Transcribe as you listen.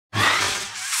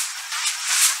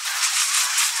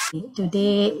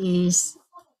Today is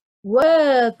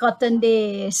World Cotton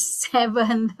Day,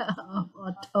 7th of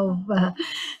October.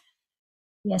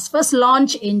 Yes, first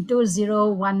launched in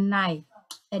 2019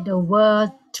 at the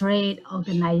World Trade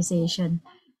Organization,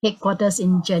 headquarters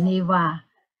in Geneva.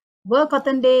 World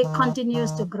Cotton Day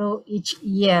continues to grow each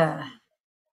year.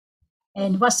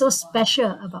 And what's so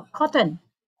special about cotton?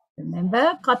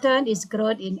 Remember, cotton is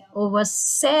grown in over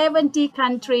 70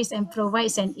 countries and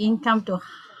provides an income to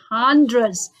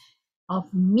hundreds of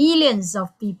millions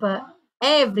of people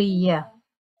every year.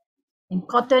 And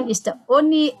cotton is the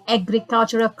only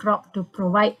agricultural crop to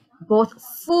provide both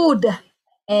food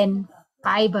and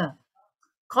fiber.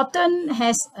 Cotton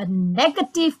has a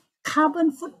negative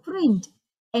carbon footprint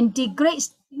and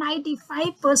degrades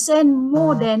 95%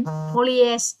 more than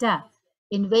polyester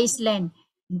in wasteland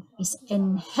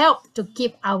and help to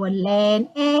keep our land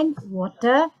and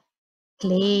water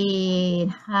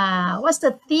clean. What's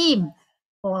the theme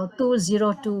for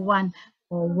 2021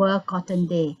 for World Cotton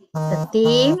Day? The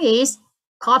theme is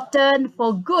Cotton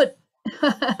for Good.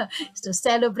 It's to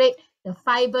celebrate the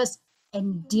fiber's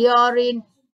enduring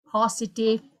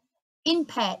positive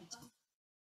impact.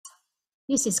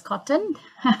 This is cotton.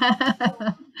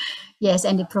 Yes,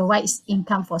 and it provides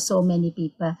income for so many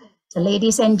people. So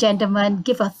ladies and gentlemen,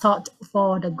 give a thought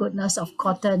for the goodness of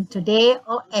cotton today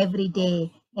or every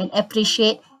day and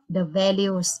appreciate the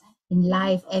values in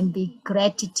life and be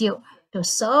gratitude to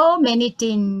so many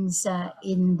things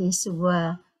in this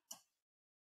world.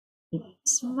 Keep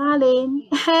smiling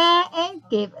and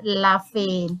keep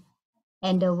laughing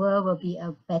and the world will be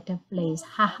a better place.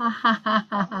 Ha ha ha ha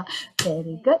ha ha.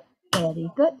 Very good,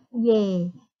 very good.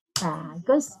 Yay.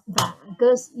 Bagus,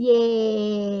 bagus.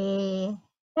 Yay.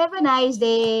 Have a nice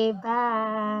day.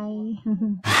 Bye.